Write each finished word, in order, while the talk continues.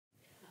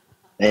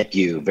Thank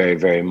you very,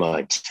 very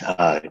much.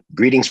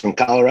 Greetings from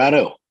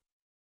Colorado.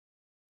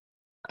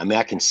 I mean,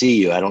 I can see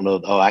you. I don't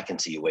know. Oh, I can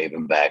see you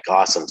waving back.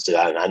 Awesome. So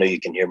I know you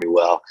can hear me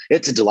well.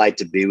 It's a delight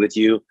to be with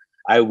you.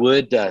 I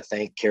would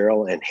thank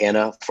Carol and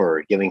Hannah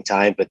for giving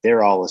time, but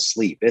they're all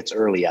asleep. It's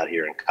early out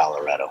here in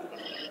Colorado.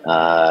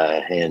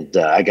 And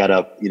I got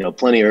up,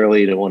 plenty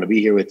early to want to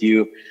be here with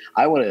you.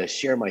 I want to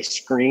share my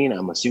screen.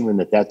 I'm assuming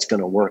that that's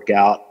going to work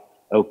out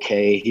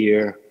okay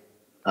here.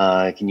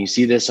 Can you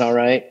see this all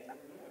right?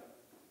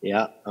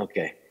 Yeah.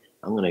 Okay.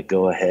 I'm going to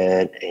go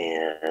ahead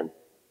and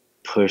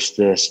push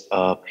this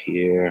up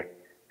here.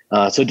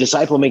 So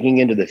disciple making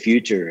into the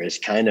future is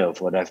kind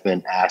of what I've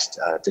been asked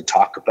to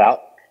talk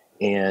about.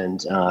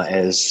 And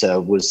as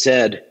was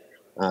said,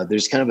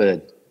 there's kind of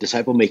a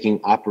disciple making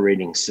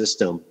operating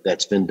system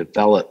that's been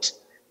developed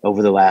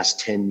over the last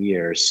 10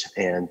 years.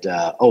 And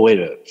wait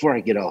a minute, before I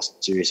get all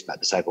serious about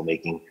disciple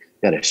making,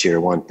 got to share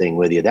one thing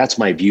with you. That's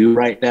my view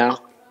right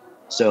now.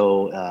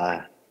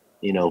 So,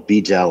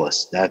 be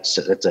jealous.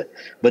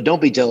 But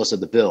don't be jealous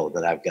of the bill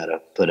that I've got to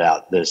put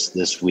out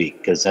this week,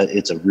 because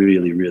it's a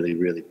really, really,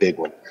 really big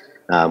one.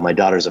 My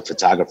daughter's a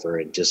photographer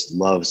and just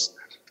loves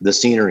the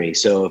scenery.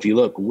 So if you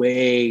look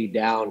way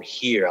down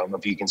here, I don't know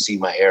if you can see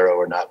my arrow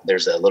or not.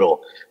 There's a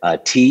little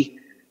T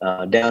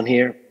down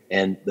here,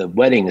 and the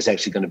wedding is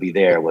actually going to be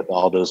there with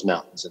all those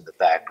mountains in the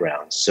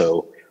background.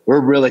 So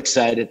we're real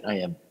excited. I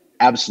am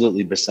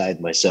absolutely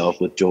beside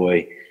myself with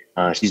joy.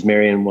 She's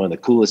marrying one of the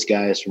coolest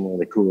guys from one of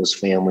the coolest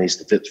families.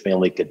 The Phipps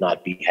family could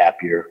not be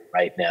happier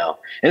right now.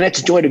 And it's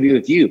a joy to be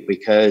with you,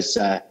 because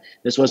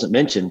this wasn't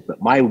mentioned,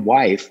 but my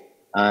wife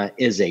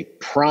is a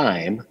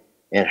prime,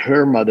 and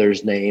her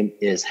mother's name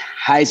is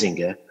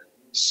Heisinger.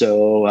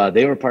 So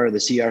they were part of the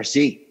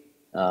CRC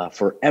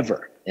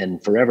forever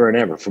and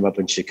ever from up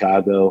in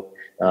Chicago.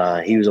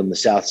 He was on the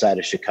south side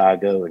of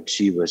Chicago, and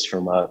she went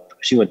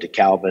to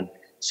Calvin.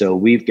 So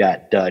we've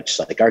got Dutch,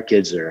 like our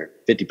kids are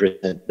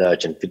 50%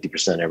 Dutch and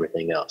 50%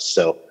 everything else.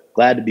 So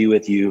glad to be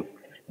with you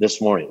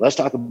this morning. Let's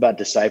talk about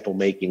disciple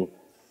making.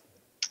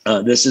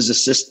 This is a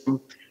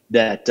system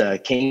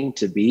that came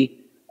to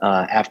be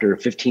after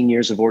 15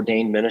 years of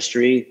ordained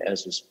ministry.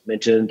 As was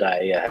mentioned,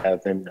 I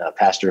have been a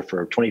pastor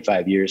for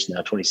 25 years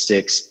now,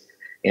 26.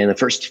 And the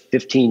first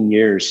 15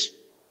 years,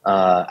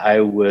 I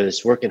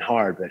was working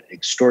hard, but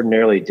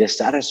extraordinarily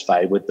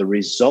dissatisfied with the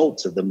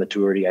results of the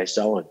maturity I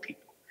saw in people.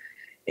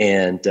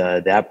 And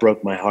that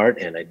broke my heart,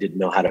 and I didn't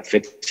know how to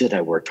fix it.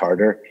 I worked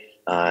harder.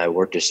 I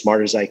worked as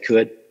smart as I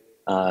could.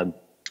 And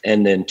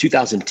then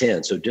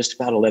 2010, so just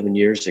about 11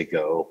 years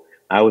ago,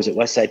 I was at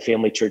Westside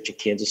Family Church in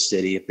Kansas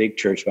City, a big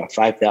church, about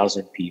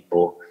 5,000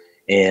 people.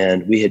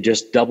 And we had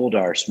just doubled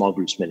our small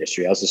groups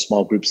ministry. I was a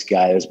small groups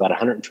guy. It was about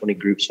 120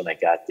 groups when I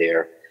got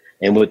there.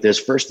 And with this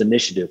first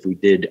initiative we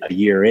did a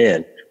year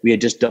in, we had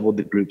just doubled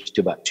the groups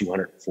to about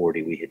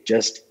 240. We had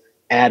just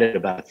added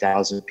about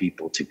 1,000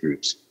 people to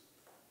groups.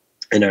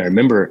 And I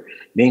remember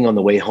being on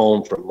the way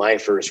home from my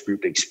first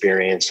group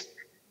experience,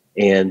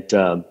 and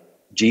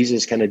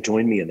Jesus kind of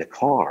joined me in the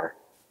car,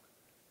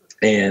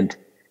 and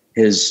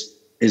his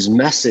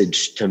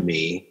message to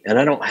me, and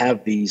I don't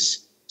have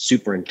these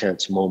super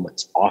intense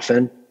moments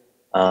often,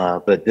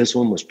 but this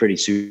one was pretty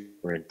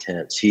super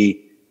intense.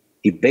 He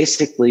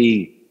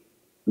basically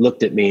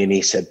looked at me and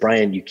he said,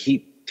 "Brian, you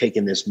keep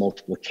taking this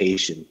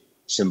multiplication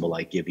symbol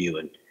I give you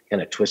and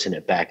kind of twisting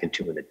it back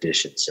into an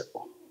addition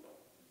symbol,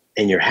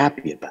 and you're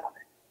happy about it.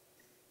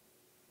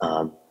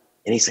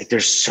 And he's like,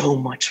 there's so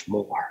much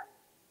more.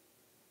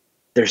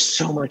 There's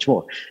so much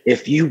more.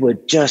 If you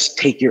would just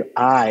take your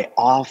eye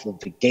off of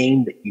the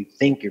game that you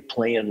think you're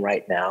playing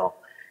right now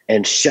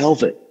and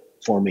shelve it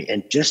for me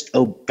and just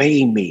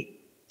obey me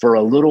for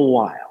a little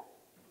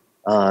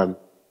while,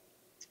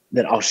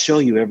 then I'll show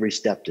you every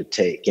step to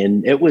take."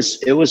 And it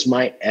was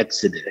my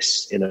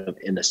exodus in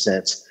a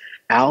sense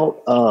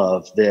out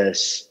of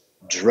this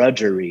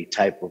drudgery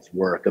type of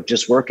work of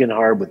just working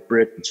hard with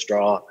brick and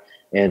straw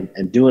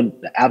and doing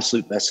the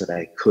absolute best that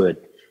I could,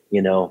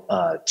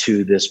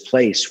 to this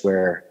place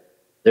where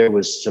there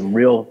was some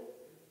real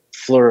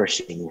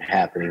flourishing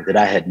happening that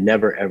I had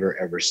never, ever,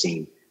 ever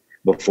seen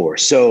before.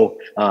 So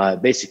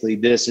basically,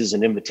 this is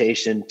an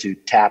invitation to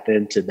tap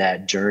into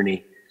that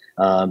journey.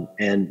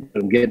 And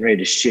what I'm getting ready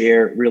to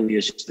share really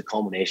is just the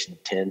culmination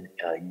of 10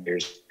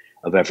 years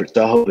of effort.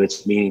 So I hope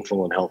it's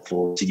meaningful and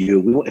helpful to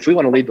you. If we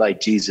want to lead like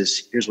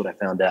Jesus, here's what I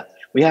found out.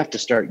 We have to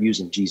start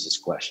using Jesus'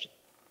 question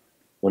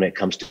when it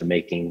comes to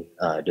making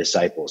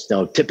disciples.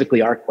 Now,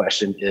 typically our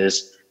question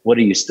is, what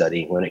are you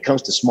studying? When it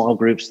comes to small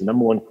groups, the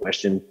number one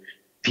question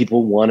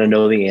people want to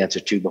know the answer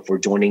to before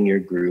joining your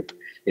group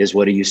is,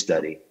 what are you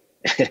studying?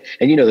 And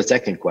the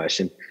second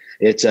question,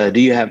 it's,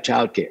 do you have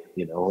childcare?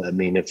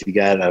 If you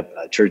got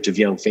a church of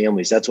young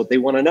families, that's what they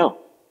want to know.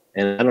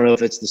 And I don't know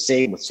if it's the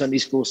same with Sunday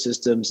school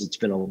systems. It's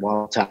been a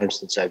long time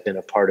since I've been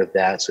a part of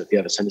that. So if you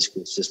have a Sunday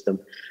school system,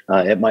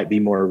 it might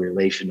be more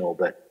relational,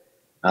 but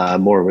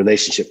more a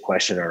relationship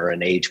question or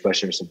an age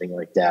question or something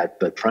like that.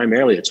 But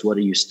primarily it's, what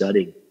are you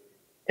studying?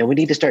 And we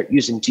need to start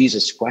using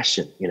Jesus'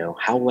 question.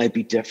 How will I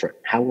be different?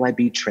 How will I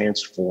be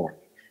transformed?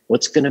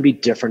 What's going to be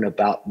different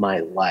about my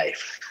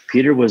life?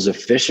 Peter was a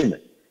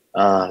fisherman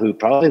who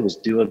probably was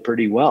doing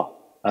pretty well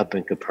up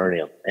in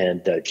Capernaum.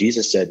 And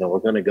Jesus said, no,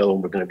 we're going to go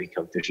and we're going to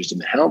become fishers of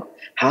men.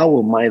 How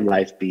will my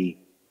life be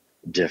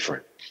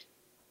different?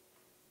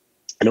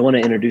 And I want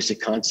to introduce a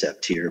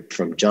concept here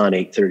from John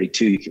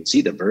 8:32. You can see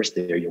the verse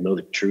there. You'll know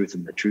the truth,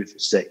 and the truth will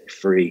set you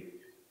free.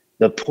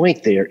 The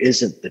point there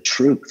isn't the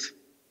truth.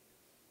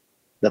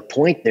 The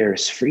point there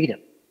is freedom.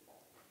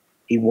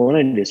 He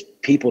wanted his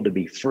people to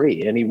be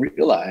free, and he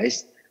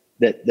realized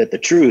that the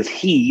truth,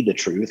 the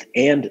truth,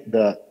 and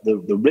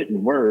the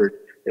written word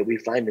that we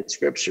find in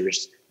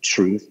scriptures,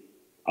 truth,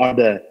 are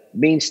the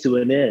means to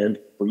an end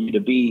for you to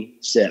be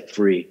set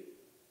free.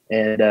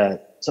 And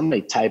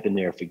somebody type in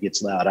there if it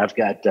gets loud. I've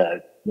got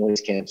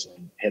noise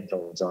canceling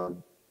headphones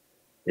on.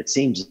 It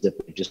seems as if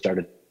they just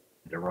started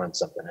to run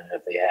something, and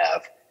if they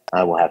have,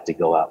 I will have to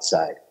go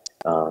outside.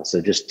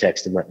 So just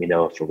text and let me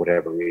know if for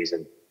whatever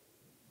reason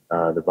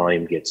the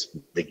volume gets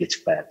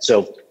bad.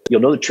 So you'll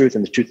know the truth,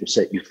 and the truth will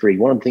set you free.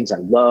 One of the things I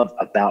love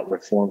about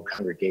Reformed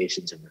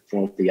congregations and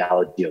Reformed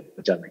theology, of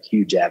which I'm a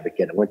huge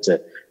advocate, I went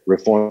to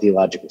Reformed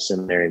Theological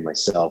Seminary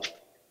myself,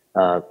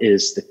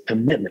 is the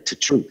commitment to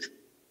truth.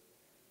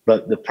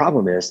 But the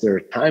problem is there are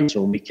times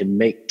when we can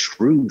make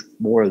truth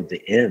more of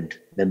the end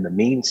than the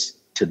means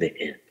to the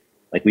end.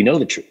 Like, we know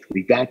the truth,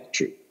 we got the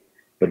truth,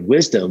 but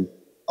wisdom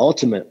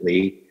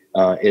ultimately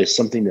is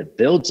something that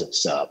builds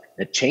us up,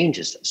 that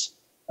changes us.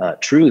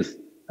 Truth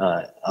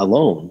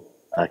alone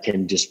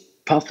can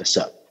just puff us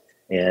up,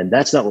 and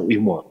that's not what we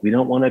want. We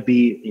don't want to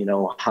be,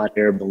 hot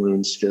air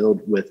balloons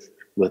filled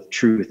with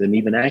truth and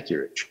even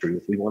accurate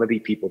truth. We want to be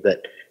people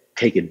that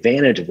take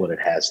advantage of what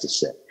it has to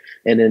say.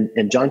 And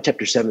in John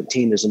chapter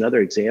 17, there's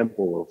another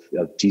example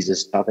of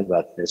Jesus talking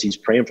about this. He's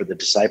praying for the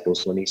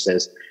disciples when he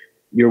says,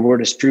 your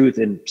word is truth,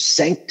 and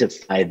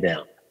sanctify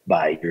them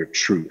by your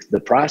truth. The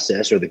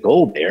process, or the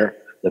goal there,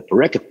 the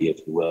pericope, if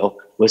you will,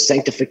 was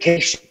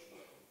sanctification,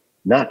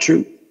 not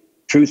truth.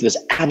 Truth is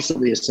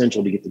absolutely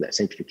essential to get to that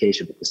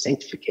sanctification, but the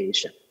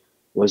sanctification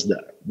was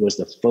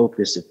the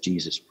focus of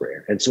Jesus'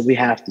 prayer. And so we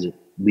have to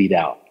lead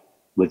out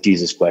with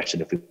Jesus'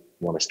 question if we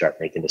want to start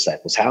making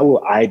disciples. How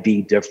will I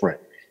be different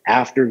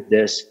after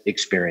this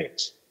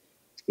experience?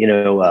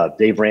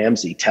 Dave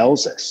Ramsey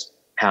tells us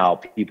how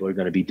people are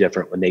going to be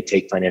different when they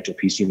take Financial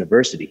Peace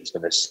University. He's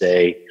going to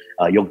say,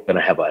 you're going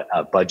to have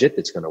a budget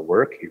that's going to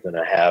work. You're going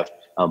to have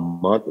a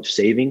month of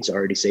savings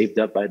already saved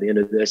up by the end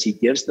of this. He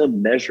gives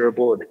them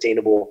measurable and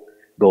attainable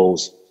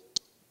goals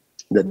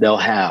that they'll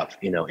have,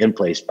 in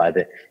place by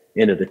the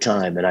end of the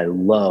time. And I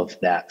love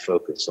that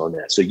focus on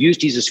that. So use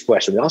Jesus'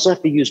 question. We also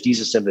have to use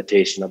Jesus'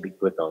 invitation. I'll be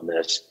quick on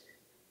this.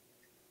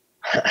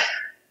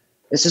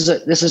 This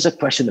is a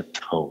question of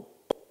tone.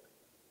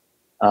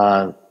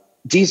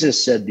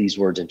 Jesus said these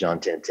words in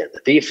John 10:10.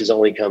 The thief has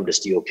only come to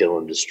steal, kill,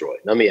 and destroy.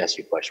 Let me ask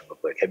you a question real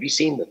quick. Have you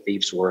seen the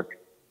thief's work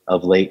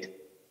of late?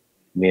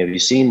 I mean, have you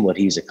seen what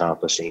he's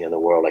accomplishing in the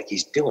world? Like,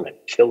 he's doing a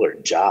killer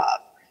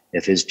job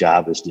if his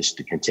job is just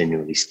to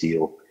continually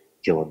steal,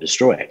 kill, and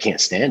destroy. I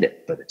can't stand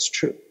it, but it's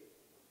true.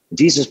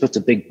 Jesus puts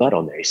a big but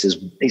on there. He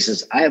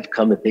says, I have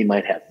come that they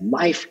might have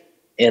life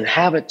and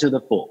have it to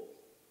the full.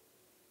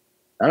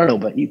 I don't know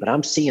about you, but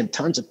I'm seeing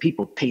tons of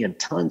people paying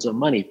tons of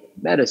money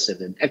for medicine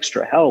and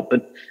extra help.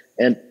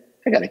 And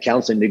I got a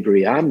counseling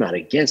degree. I'm not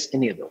against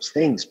any of those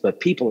things, but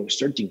people are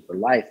searching for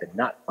life and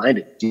not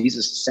finding it.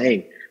 Jesus is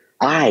saying,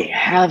 I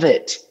have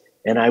it,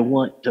 and I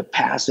want to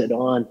pass it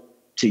on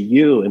to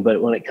you.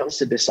 But when it comes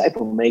to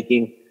disciple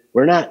making,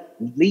 we're not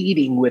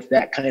leading with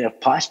that kind of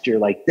posture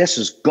like this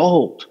is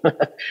gold.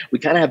 We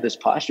kind of have this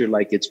posture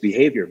like it's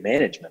behavior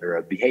management or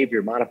a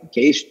behavior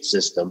modification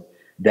system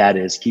that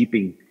is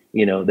keeping,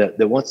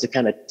 that wants to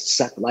kind of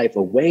suck life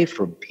away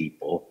from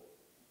people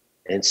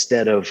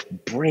instead of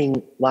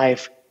bring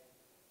life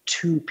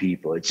to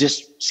people. It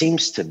just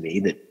seems to me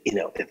that,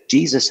 if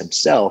Jesus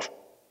himself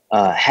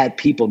had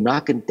people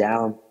knocking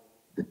down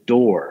the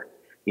door,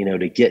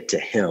 to get to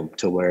him,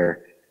 to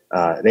where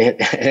they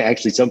had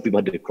actually, some people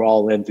had to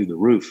crawl in through the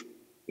roof,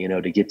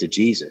 to get to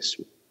Jesus.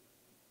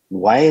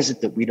 Why is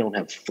it that we don't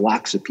have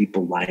flocks of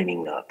people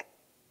lining up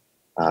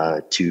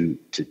to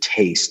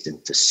taste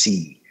and to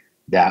see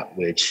that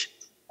which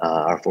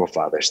our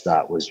forefathers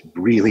thought was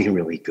really,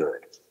 really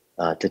good,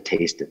 to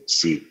taste and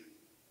see?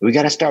 We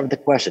got to start with the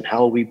question, how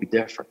will we be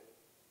different?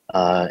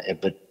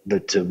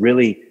 But to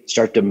really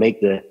start to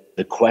make the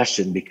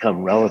question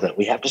become relevant,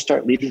 we have to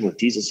start leading with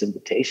Jesus'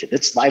 invitation.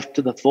 It's life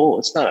to the full.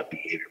 It's not a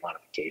behavior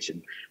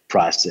modification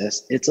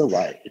process. It's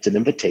an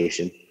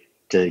invitation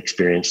to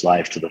experience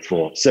life to the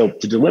full. So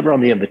to deliver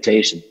on the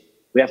invitation,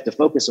 we have to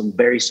focus on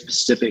very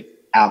specific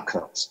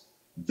outcomes.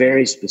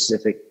 Very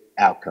specific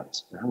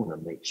outcomes. I want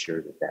to make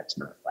sure that that's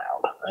not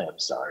loud. I am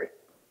sorry.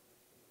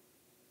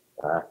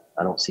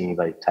 I don't see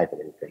anybody typing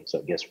anything, so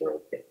I guess we're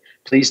okay.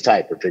 Please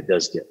type if it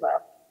does get loud,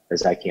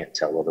 as I can't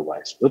tell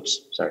otherwise.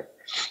 Oops, sorry.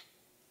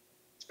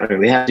 All right,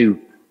 we have to,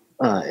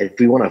 if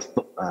we want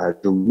to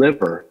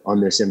deliver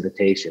on this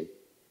invitation,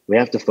 we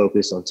have to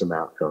focus on some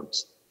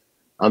outcomes.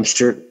 I'm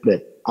sure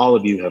that all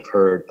of you have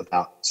heard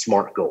about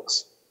SMART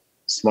goals.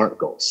 SMART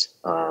goals.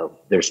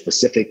 They're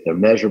specific, they're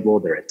measurable,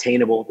 they're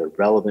attainable, they're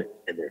relevant,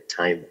 and they're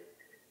timely.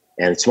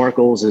 And SMART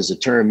goals is a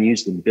term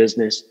used in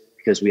business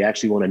because we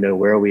actually want to know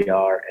where we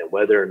are and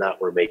whether or not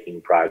we're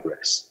making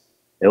progress.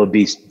 It would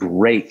be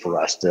great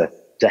for us to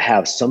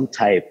have some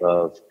type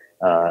of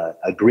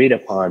agreed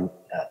upon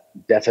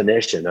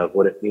definition of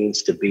what it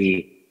means to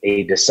be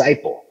a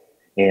disciple,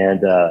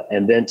 and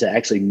then to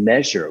actually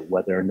measure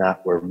whether or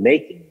not we're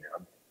making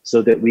them,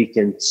 so that we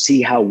can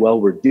see how well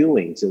we're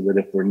doing, so that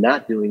if we're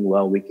not doing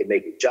well, we can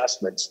make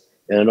adjustments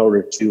in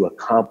order to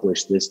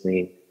accomplish this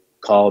thing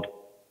called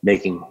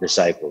making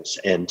disciples.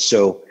 And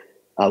so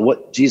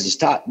what Jesus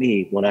taught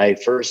me when I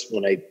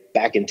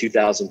back in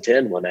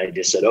 2010, when I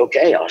just said,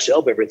 okay, I'll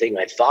shelve everything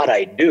I thought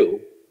I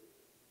knew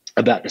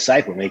about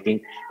disciple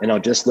making, and I'll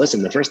just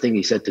listen. The first thing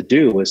he said to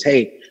do was,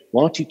 hey,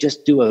 why don't you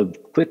just do a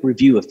quick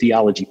review of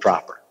theology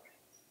proper?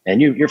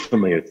 And you're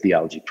familiar with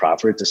theology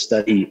proper. It's a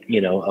study,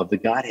 of the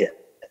Godhead.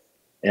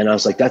 And I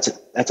was like, that's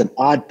an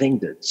odd thing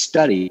to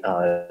study,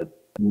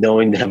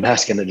 knowing that I'm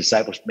asking a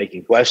disciple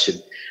making question.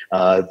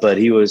 But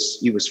he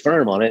was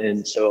firm on it.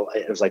 And so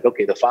it was like,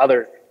 okay, the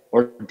Father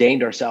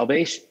ordained our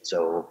salvation,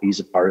 so he's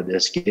a part of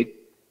this gig.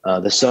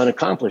 The Son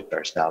accomplished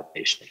our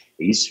salvation.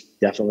 He's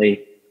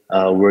definitely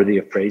worthy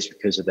of praise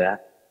because of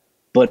that.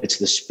 But it's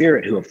the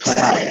Spirit who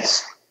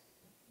applies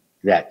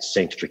that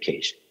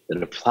sanctification,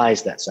 that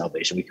applies that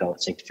salvation. We call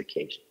it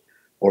sanctification,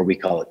 or we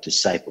call it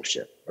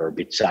discipleship, or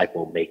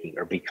disciple making,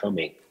 or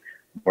becoming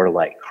more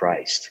like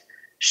Christ,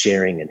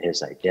 sharing in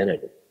his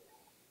identity.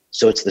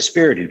 So it's the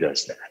Spirit who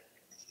does that.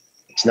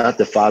 It's not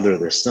the Father or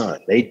the Son.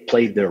 They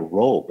played their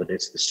role, but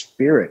it's the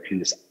Spirit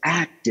who's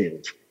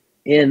active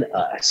in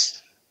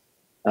us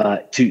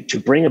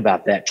to bring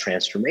about that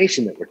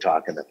transformation that we're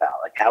talking about.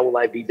 Like, how will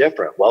I be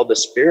different? Well, the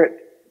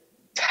Spirit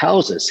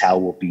tells us how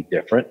we'll be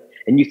different.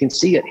 And you can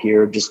see it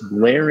here just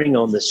glaring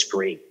on the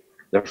screen,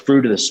 the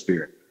fruit of the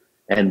Spirit.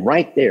 And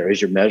right there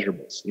is your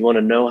measurables. You want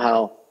to know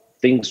how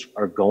things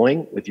are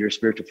going with your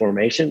spiritual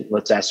formation?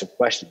 Let's ask some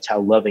questions. How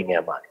loving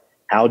am I?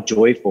 How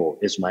joyful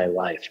is my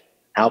life?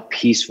 How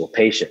peaceful,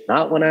 patient?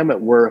 Not when I'm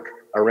at work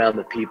around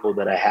the people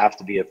that I have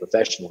to be a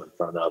professional in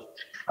front of,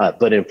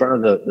 but in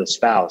front of the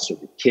spouse or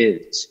the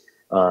kids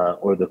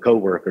or the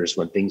coworkers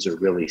when things are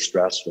really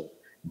stressful.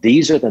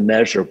 These are the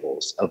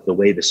measurables of the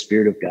way the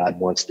Spirit of God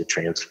wants to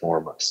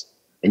transform us.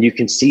 And you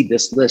can see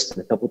this list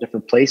in a couple of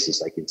different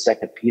places, like in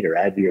 2 Peter,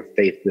 add to your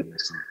faith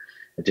goodness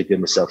and to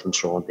goodness,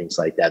 self-control, and things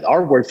like that.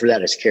 Our word for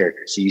that is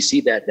character. So you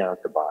see that down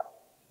at the bottom.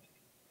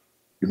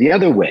 The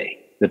other way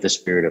that the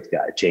Spirit of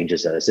God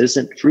changes us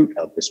isn't fruit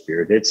of the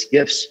Spirit, it's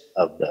gifts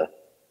of the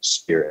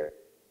Spirit.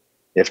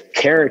 If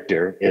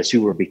character is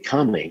who we're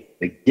becoming,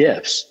 the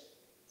gifts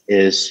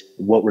is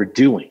what we're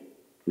doing.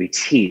 We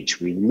teach,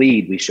 we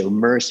lead, we show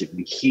mercy,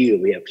 we heal,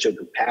 we show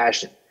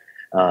compassion,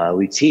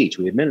 we teach,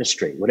 we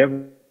administrate,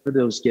 whatever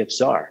those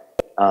gifts are.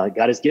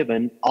 God has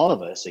given all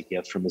of us a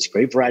gift from this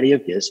great variety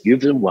of gifts,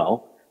 use them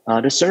well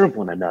to serve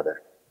one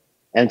another.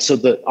 And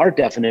so our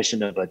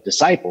definition of a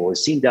disciple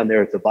is seen down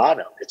there at the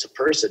bottom. It's a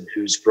person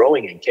who's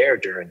growing in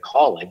character and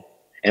calling.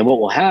 And what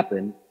will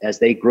happen as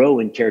they grow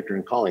in character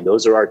and calling,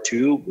 those are our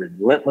two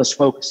relentless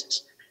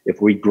focuses.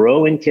 If we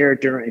grow in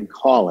character and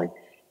calling,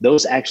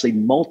 those actually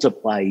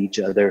multiply each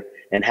other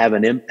and have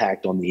an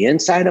impact on the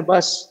inside of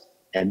us,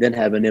 and then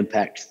have an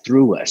impact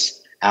through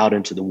us out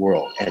into the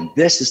world. And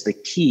this is the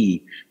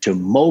key to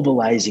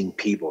mobilizing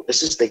people.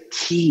 This is the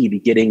key to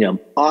getting them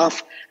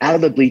out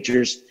of the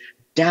bleachers,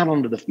 down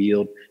onto the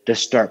field to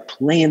start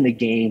playing the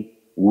game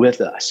with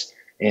us.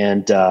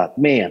 And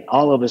man,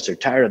 all of us are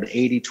tired of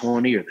the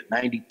 80-20 or the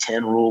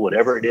 90-10 rule,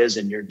 whatever it is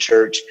in your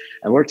church,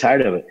 and we're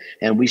tired of it.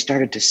 And we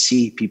started to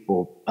see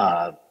people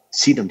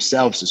see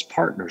themselves as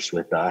partners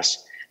with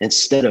us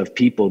instead of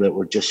people that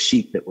were just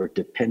sheep that were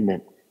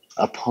dependent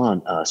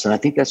upon us. And I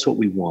think that's what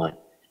we want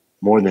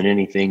more than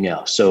anything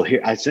else. So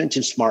here, I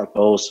mentioned SMART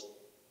goals.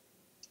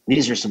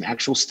 These are some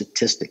actual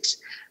statistics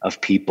of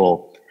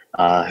people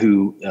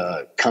who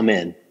come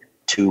in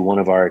to one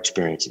of our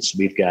experiences.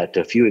 We've got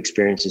a few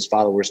experiences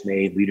followers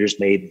made, leaders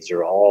made. These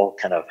are all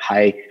kind of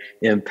high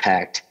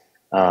impact,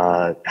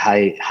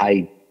 high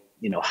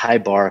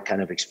bar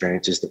kind of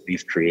experiences that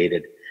we've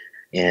created.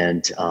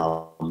 And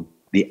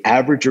the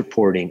average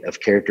reporting of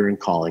character and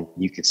calling,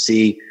 you can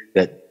see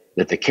that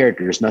the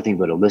character is nothing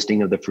but a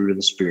listing of the fruit of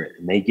the Spirit.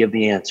 And they give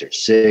the answer: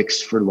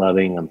 6 for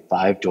loving, and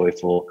 5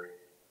 joyful.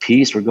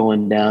 Peace, we're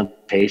going down.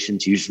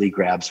 Patience usually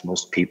grabs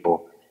most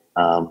people.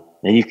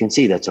 And you can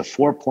see that's a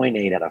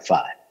 4.8 out of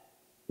 5.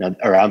 Now,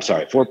 or I'm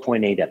sorry,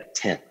 4.8 out of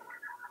 10.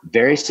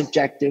 Very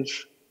subjective,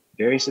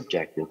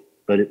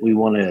 but we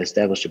want to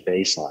establish a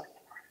baseline.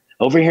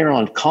 Over here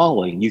on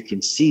calling, you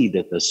can see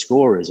that the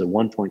score is a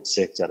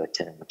 1.6 out of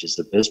 10, which is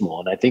abysmal.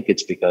 And I think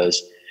it's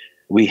because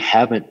we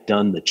haven't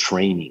done the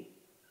training.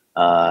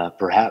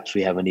 Perhaps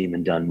we haven't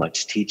even done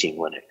much teaching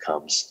when it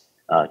comes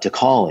to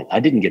calling. I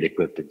didn't get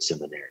equipped in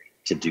seminary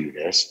to do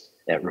this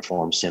at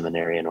Reformed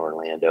Seminary in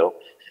Orlando.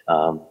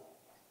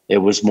 It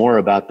was more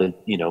about the,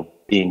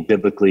 being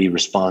biblically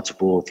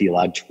responsible,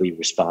 theologically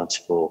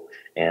responsible.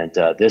 And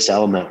this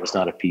element was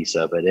not a piece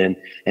of it. And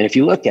if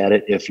you look at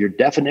it, if your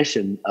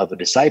definition of a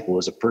disciple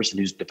is a person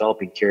who's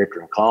developing character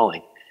and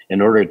calling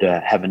in order to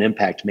have an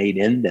impact made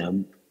in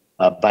them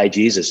by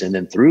Jesus and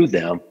then through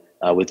them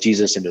with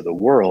Jesus into the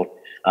world,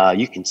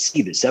 you can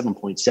see that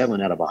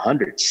 7.7 out of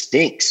 100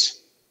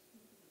 stinks.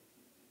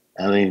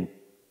 I mean,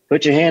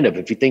 put your hand up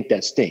if you think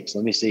that stinks.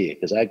 Let me see it,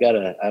 because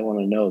I want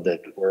to know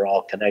that we're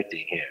all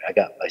connecting here.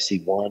 I see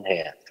one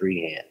hand,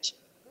 3 hands.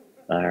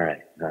 All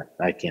right.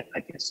 I can't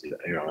see that.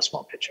 You're on a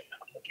small picture now.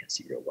 I can't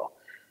see real well.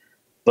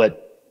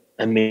 But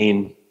I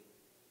mean,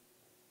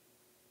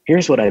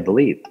 here's what I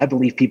believe. I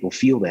believe people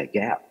feel that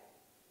gap.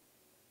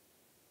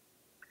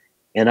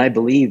 And I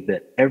believe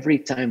that every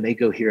time they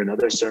go hear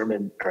another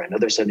sermon or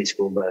another Sunday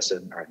school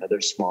lesson or another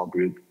small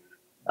group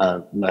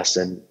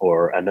lesson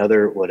or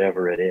another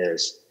whatever it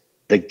is,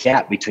 the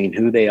gap between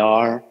who they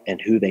are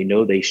and who they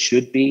know they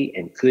should be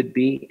and could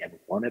be and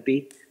want to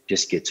be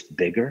just gets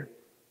bigger.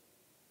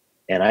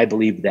 And I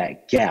believe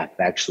that gap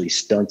actually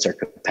stunts our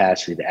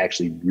capacity to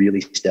actually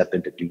really step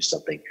in to do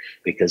something,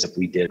 because if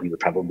we did, we would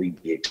probably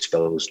be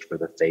exposed for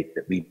the faith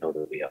that we know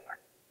that we are.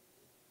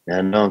 And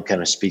I know I'm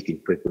kind of speaking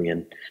quickly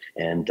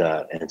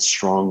and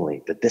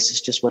strongly, but this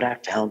is just what I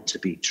found to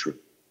be true.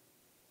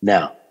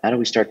 Now, how do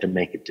we start to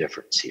make a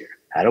difference here?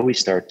 How do we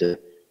start to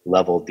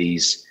level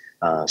these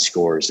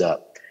scores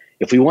up?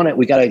 If we want it,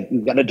 we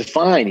gotta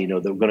define,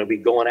 that we're going to be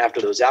going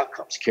after those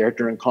outcomes,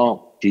 character and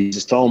calling.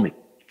 Jesus told me,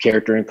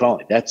 character and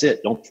calling. That's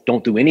it.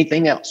 Don't do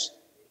anything else.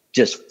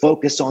 Just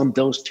focus on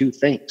those two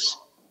things.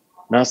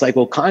 And I was like,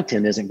 well,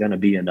 content isn't going to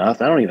be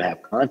enough. I don't even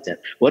have content.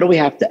 What do we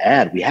have to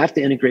add? We have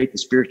to integrate the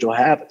spiritual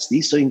habits.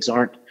 These things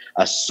aren't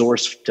a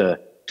source to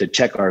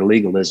check our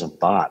legalism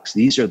box.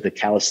 These are the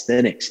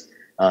calisthenics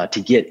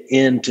to get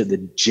into the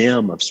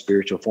gym of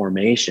spiritual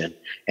formation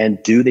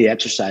and do the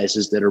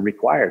exercises that are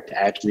required to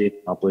actually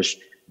accomplish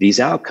these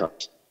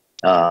outcomes.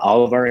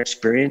 All of our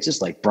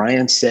experiences, like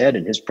Brian said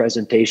in his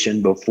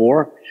presentation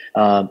before,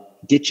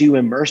 get you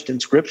immersed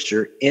in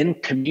scripture, in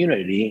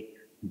community,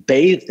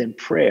 bathed in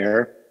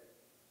prayer,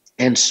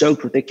 and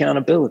soaked with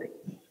accountability.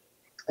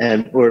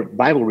 And we're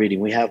Bible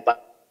reading. We have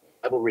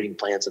Bible reading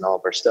plans and all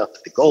of our stuff.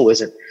 But the goal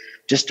isn't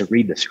just to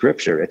read the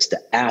scripture. It's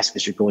to ask,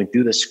 as you're going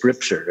through the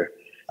scripture,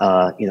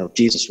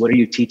 Jesus, what are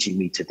you teaching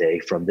me today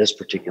from this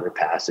particular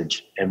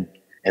passage? And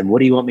what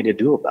do you want me to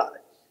do about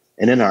it?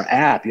 And in our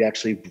app, you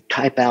actually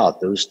type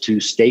out those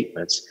two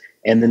statements.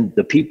 And then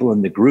the people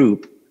in the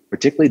group,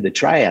 particularly the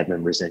triad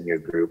members in your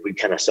group, we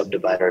kind of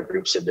subdivide our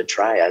groups into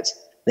triads.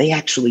 They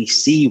actually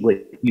see what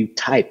you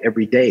type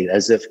every day,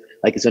 as if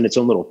like it's on its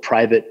own little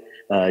private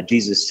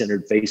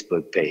Jesus-centered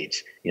Facebook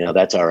page.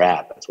 That's our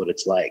app. That's what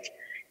it's like.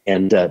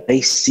 And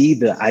they see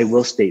the I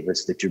will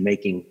statements that you're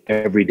making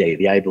every day,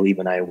 the I believe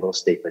and I will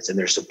statements, and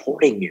they're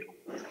supporting you.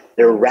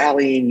 They're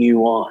rallying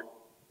you on.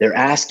 They're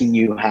asking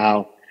you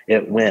how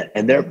it went.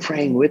 And they're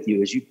praying with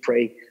you as you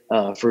pray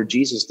for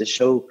Jesus to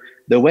show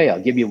the way.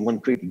 I'll give you one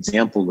quick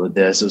example of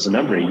this. It was a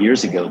number of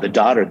years ago. The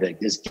daughter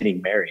that is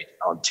getting married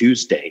on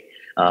Tuesday,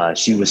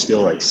 she was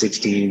still like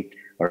 16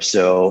 or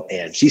so,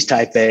 and she's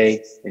type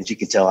A, and she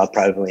could tell I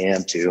probably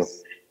am too.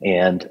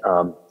 And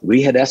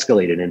we had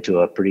escalated into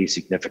a pretty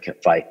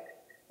significant fight.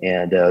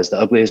 And it was the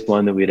ugliest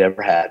one that we'd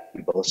ever had.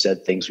 We both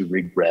said things we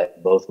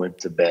regret, both went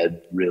to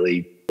bed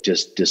really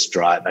just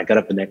distraught. And I got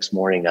up the next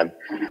morning, I'm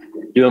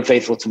doing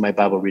faithful to my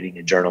Bible reading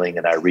and journaling,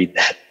 and I read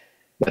that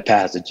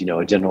passage,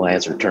 a gentle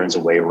answer turns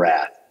away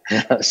wrath.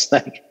 And I was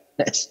like,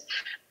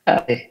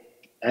 I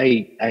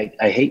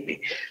hate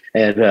me.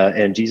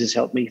 And Jesus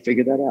helped me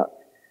figure that out.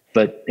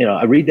 But,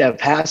 I read that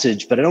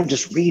passage, but I don't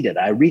just read it.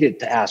 I read it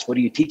to ask, what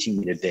are you teaching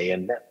me today?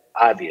 And that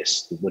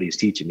obvious what he's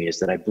teaching me is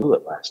that I blew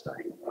it last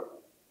night.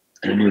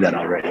 And I knew that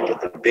already.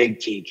 But the big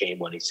key came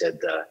when he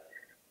said,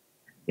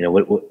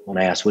 when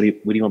I asked, what do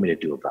you want me to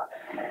do about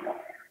it?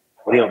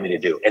 What do you want me to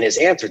do? And his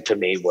answer to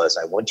me was,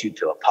 I want you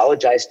to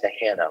apologize to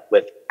Hannah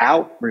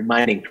without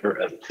reminding her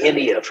of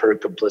any of her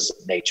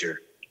complicit nature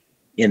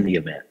in the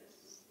event.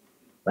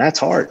 That's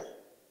hard.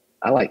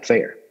 I like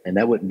fair, and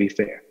that wouldn't be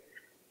fair.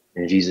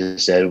 And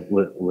Jesus said,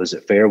 was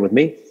it fair with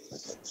me?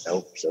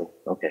 No. So,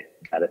 okay,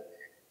 got it.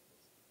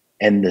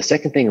 And the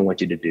second thing I want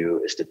you to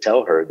do is to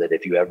tell her that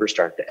if you ever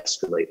start to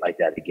escalate like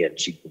that again,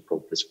 she can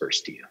quote this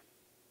verse to you.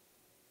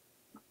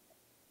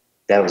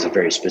 That was a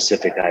very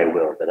specific I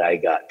will that I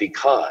got,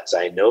 because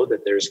I know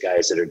that there's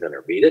guys that are going to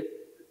read it.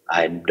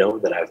 I know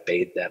that I've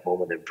bathed that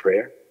moment in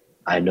prayer.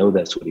 I know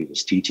that's what he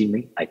was teaching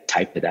me. I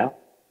typed it out.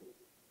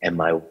 And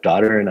my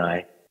daughter and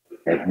I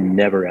have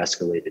never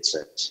escalated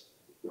since.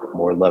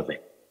 More loving,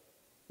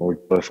 more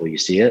joyful. You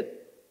see it?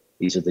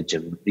 These are the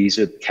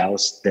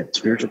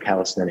spiritual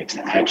calisthenics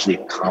that actually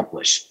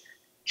accomplish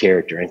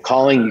character. And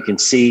calling, you can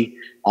see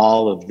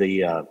all of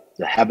the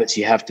habits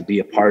you have to be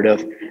a part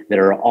of that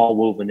are all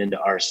woven into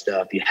our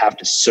stuff. You have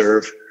to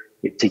serve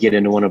to get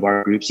into one of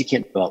our groups. You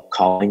can't go out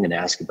calling and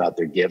ask about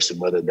their gifts and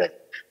whether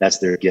that's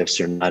their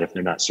gifts or not if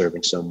they're not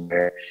serving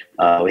somewhere.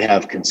 We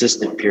have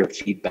consistent peer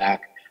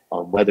feedback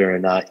on whether or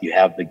not you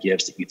have the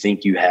gifts that you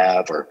think you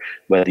have, or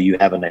whether you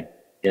haven't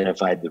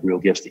identified the real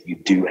gifts that you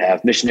do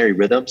have. Missionary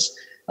rhythms,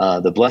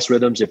 the blessed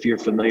rhythms, if you're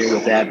familiar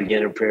with that,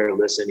 begin in prayer,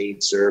 listen,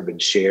 eat, serve,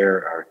 and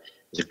share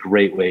is a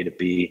great way to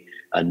be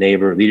a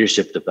neighbor.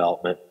 Leadership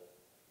development.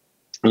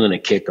 I'm going to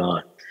kick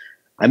on.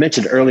 I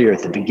mentioned earlier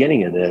at the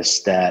beginning of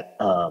this that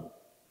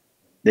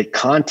that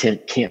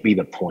content can't be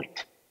the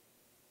point.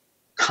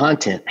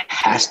 Content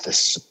has to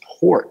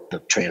support the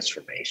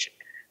transformation,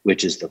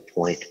 which is the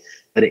point,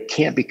 but it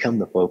can't become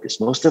the focus.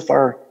 Most of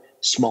our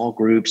small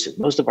groups and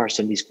most of our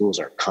Sunday schools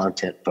are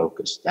content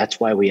focused. That's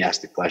why we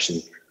ask the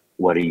question,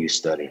 what are you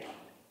studying?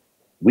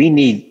 We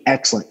need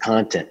excellent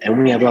content,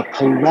 and we have a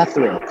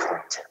plethora of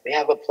content. We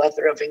have a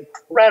plethora of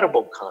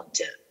incredible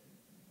content,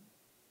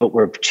 but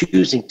we're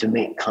choosing to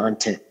make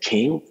content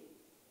king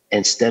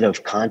instead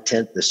of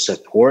content the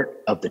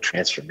support of the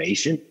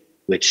transformation,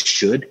 which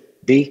should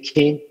be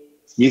king.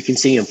 You can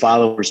see in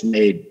Followers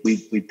Made, we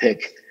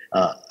pick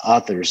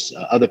authors,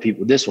 other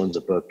people. This one's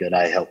a book that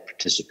I helped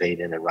participate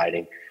in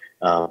writing.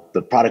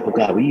 The Prodigal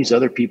God, we use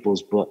other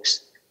people's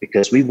books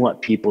because we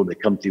want people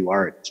that come through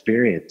our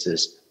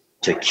experiences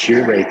to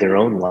curate their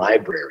own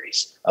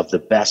libraries of the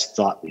best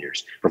thought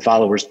leaders. For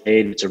Followers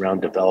Made, it's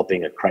around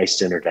developing a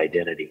Christ-centered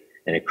identity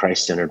and a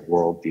Christ-centered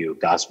worldview,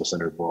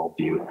 gospel-centered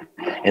worldview.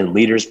 And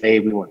Leaders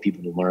Made, we want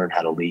people to learn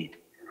how to lead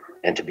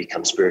and to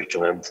become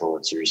spiritual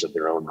influencers of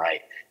their own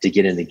right, to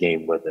get in the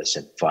game with us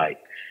and fight.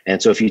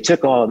 And so if you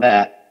took all of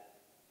that,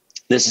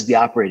 this is the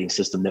operating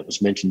system that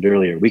was mentioned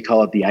earlier. We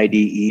call it the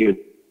IDE, or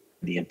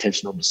the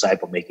intentional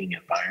disciple-making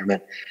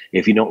environment.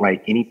 If you don't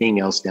write anything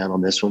else down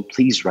on this one,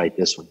 please write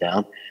this one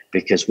down,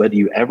 because whether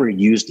you ever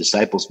use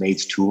Disciples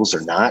Made's tools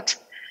or not,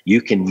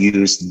 you can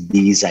use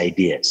these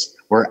ideas.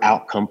 We're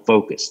outcome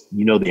focused.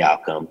 You know the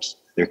outcomes,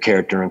 their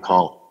character and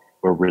calling.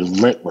 We're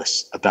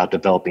relentless about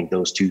developing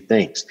those two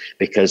things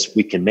because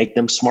we can make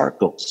them SMART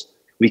goals.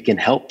 We can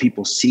help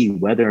people see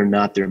whether or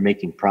not they're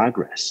making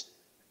progress.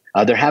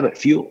 They're habit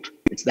fueled.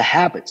 It's the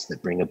habits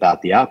that bring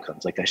about the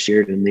outcomes, like I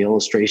shared in the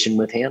illustration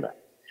with Hannah.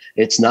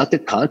 It's not the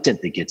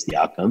content that gets the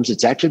outcomes.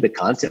 It's actually the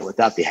content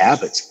without the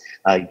habits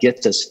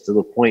gets us to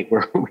the point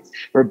where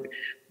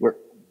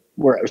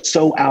we're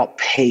so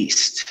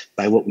outpaced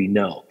by what we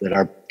know that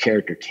our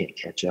character can't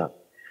catch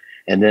up.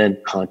 And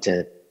then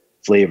content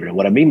flavored. And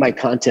what I mean by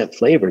content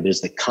flavored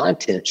is the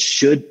content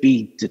should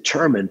be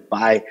determined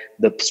by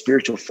the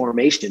spiritual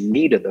formation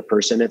need of the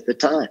person at the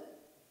time.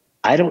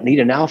 I don't need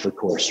an alpha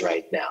course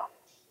right now.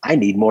 I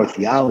need more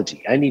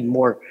theology. I need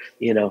more,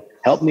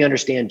 help me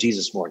understand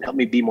Jesus more and help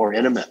me be more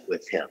intimate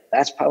with him.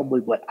 That's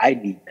probably what I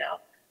need now.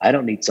 I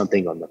don't need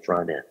something on the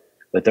front end,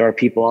 but there are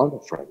people on the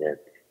front end,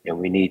 and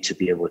we need to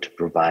be able to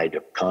provide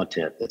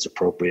content that's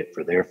appropriate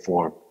for their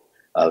form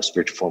of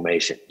spiritual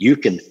formation. You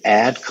can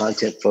add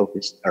content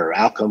focused or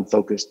outcome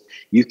focused.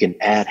 You can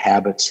add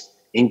habits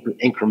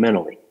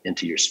incrementally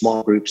into your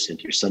small groups,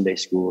 into your Sunday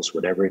schools,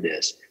 whatever it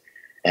is.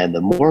 And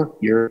the more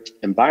your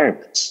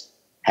environments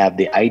have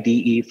the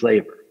IDE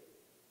flavor,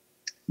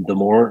 the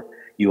more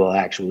you will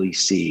actually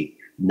see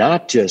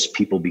not just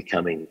people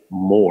becoming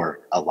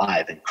more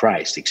alive in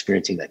Christ,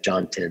 experiencing that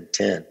John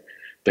 10:10,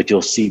 but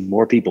you'll see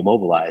more people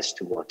mobilized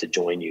to want to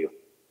join you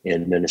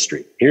in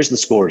ministry. Here's the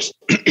scores.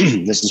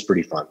 This is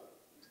pretty fun.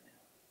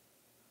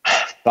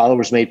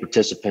 Followers Made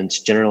participants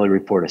generally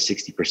report a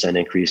 60%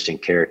 increase in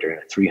character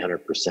and a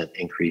 300%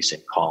 increase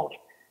in calling,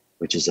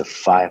 which is a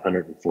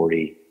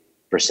 540%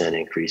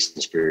 increase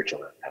in spiritual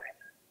impact.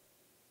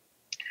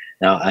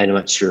 Now, I'm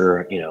not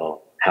sure,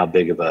 how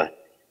big of a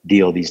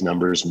deal these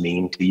numbers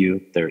mean to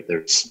you.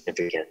 They're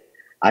significant.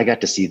 I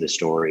got to see the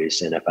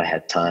stories, and if I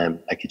had time,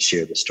 I could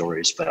share the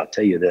stories. But I'll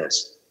tell you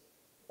this: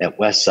 at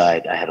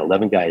Westside, I had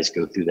 11 guys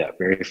go through that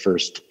very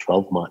first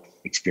 12-month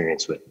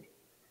experience with me.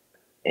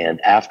 And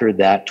after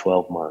that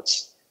 12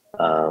 months,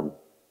 I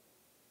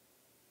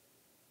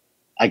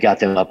got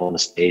them up on the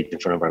stage in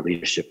front of our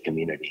leadership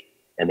community,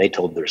 and they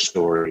told their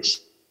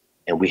stories.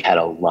 And we had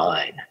a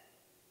line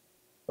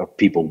of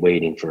people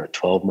waiting for a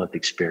 12-month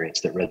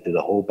experience that read through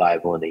the whole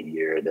Bible in a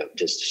year. That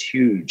just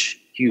huge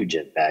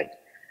impact.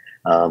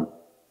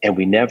 And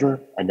we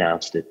never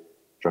announced it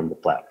from the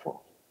platform.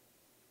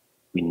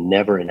 We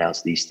never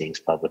announced these things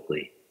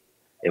publicly.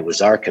 It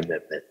was our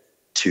commitment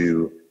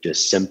to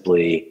just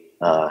simply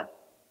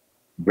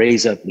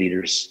raise up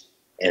leaders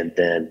and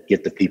then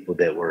get the people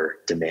that were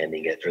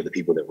demanding it or the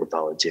people that were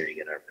volunteering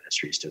in our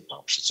ministries to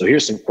accomplish it. So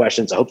here's some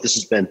questions. I hope this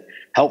has been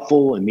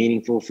helpful and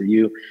meaningful for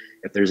you.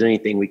 If there's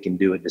anything we can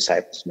do at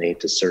Disciples Made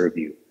to serve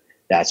you,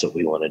 that's what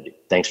we want to do.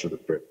 Thanks for the